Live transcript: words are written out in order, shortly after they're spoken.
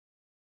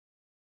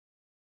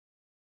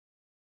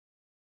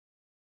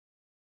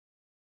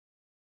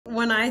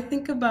when I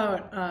think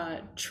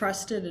about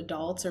trusted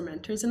adults or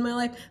mentors in my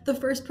life, the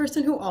first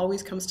person who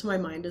always comes to my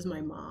mind is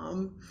my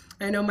mom.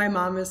 I know my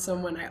mom is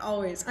someone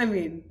I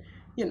mean,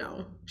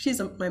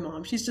 my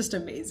mom. She's just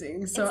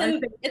amazing. So I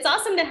think, It's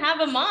awesome to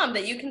have a mom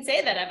that you can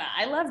say that about.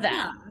 I love that.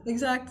 yeah,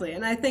 exactly.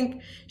 And I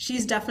think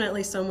she's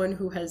definitely someone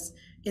who has,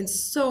 in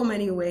so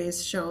many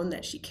ways, shown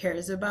that she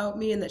cares about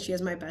me and that she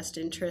has my best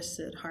interests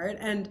at heart.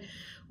 And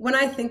when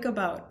I think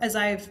about, as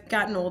I've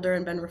gotten older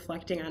and been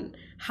reflecting on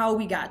how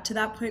we got to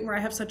that point where I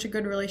have such a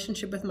good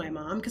relationship with my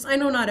mom, because I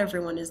know not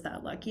everyone is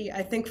that lucky.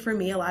 I think for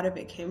me, a lot of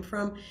it came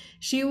from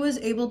she was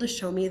able to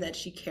show me that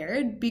she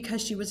cared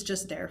because she was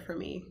just there for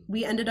me.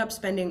 We ended up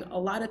spending a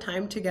lot of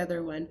time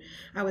together when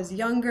I was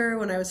younger,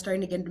 when I was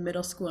starting to get into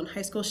middle school and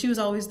high school. She was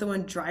always the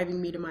one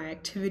driving me to my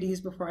activities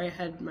before I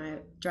had my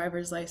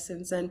driver's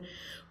license. And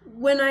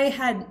when I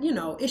had,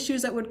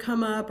 issues that would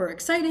come up or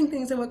exciting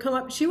things that would come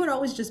up, she would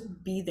always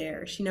just be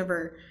there. She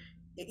never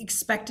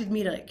expected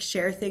me to like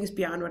share things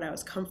beyond what I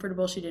was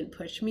comfortable. She didn't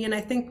push me. And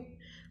I think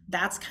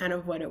that's kind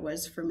of what it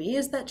was for me,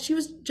 is that she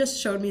was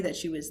just showed me that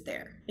she was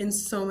there in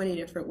so many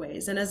different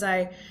ways. And as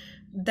I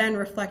then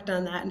reflect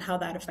on that and how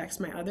that affects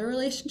my other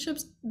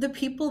relationships, the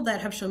people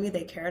that have shown me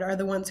they cared are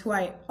the ones who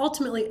I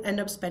ultimately end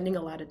up spending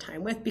a lot of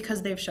time with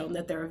because they've shown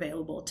that they're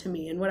available to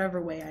me in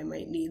whatever way I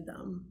might need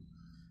them.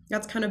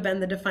 That's kind of been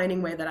the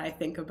defining way that I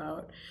think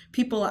about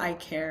people I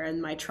care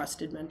and my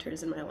trusted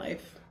mentors in my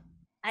life.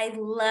 I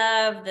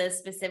love the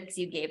specifics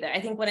you gave there. I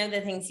think one of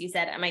the things you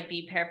said, I might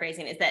be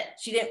paraphrasing, is that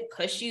she didn't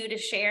push you to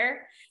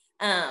share,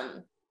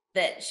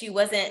 that she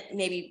wasn't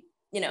maybe,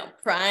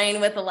 prying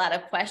with a lot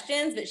of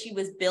questions, but she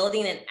was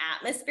building an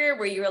atmosphere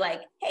where you were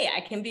like, hey, I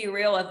can be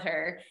real with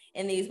her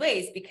in these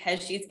ways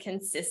because she's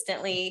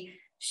consistently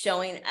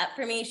showing up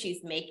for me.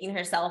 She's making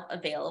herself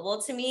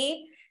available to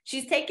me.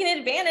 She's taking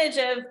advantage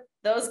of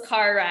those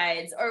car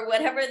rides or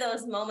whatever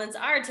those moments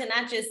are to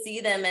not just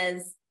see them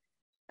as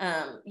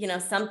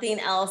something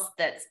else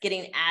that's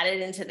getting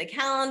added into the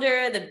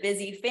calendar, the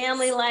busy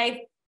family life.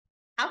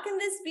 How can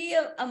this be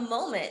a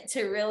moment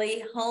to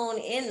really hone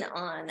in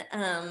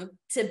on,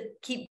 to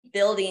keep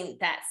building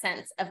that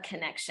sense of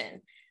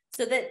connection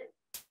so that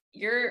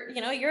you're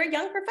a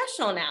young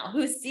professional now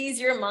who sees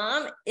your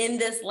mom in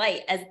this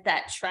light as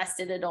that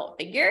trusted adult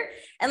figure.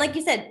 And like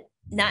you said,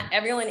 not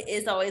everyone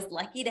is always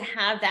lucky to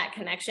have that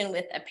connection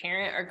with a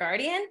parent or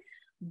guardian,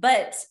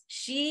 but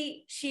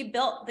she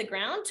built the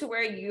ground to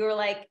where you're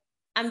like,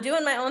 I'm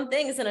doing my own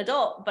thing as an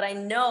adult, but I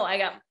know I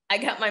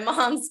got my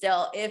mom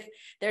still if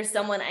there's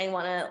someone I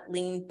want to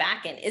lean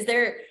back in. Is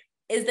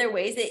there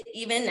ways that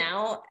even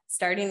now,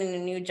 starting in a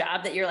new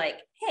job, that you're like,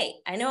 hey,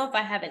 I know if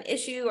I have an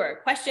issue or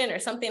a question or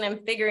something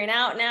I'm figuring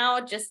out now,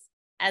 just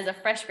as a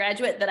fresh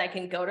graduate, that I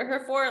can go to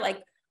her for?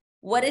 Like,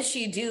 what does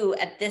she do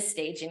at this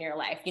stage in your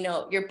life?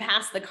 You're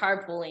past the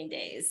carpooling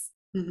days.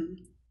 Mhm.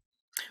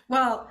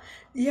 Well,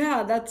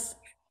 yeah,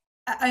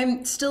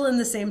 I'm still in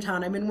the same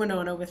town. I'm in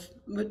Winona, which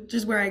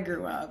is where I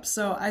grew up.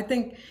 So I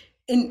think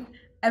in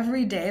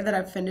every day that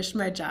I've finished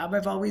my job,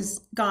 I've always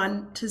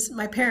gone to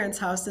my parents'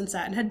 house and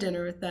sat and had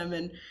dinner with them.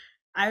 And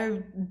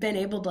I've been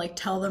able to like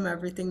tell them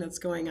everything that's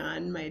going on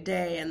in my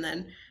day. And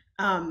then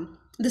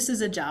this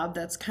is a job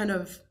that's kind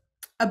of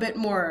a bit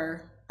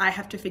more, I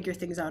have to figure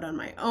things out on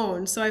my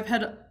own. So I've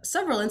had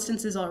several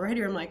instances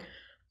already where I'm like,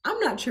 I'm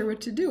not sure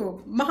what to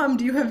do. Mom,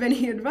 do you have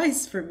any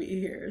advice for me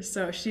here?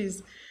 So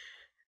she's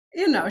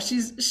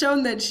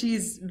shown that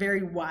she's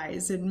very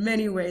wise in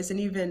many ways. And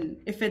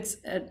even if it's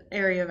an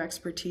area of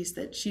expertise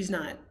that she's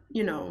not,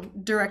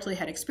 directly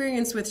had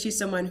experience with, she's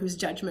someone whose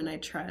judgment I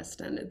trust.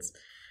 And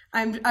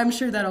I'm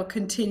sure that'll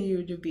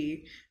continue to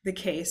be the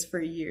case for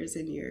years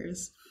and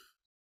years.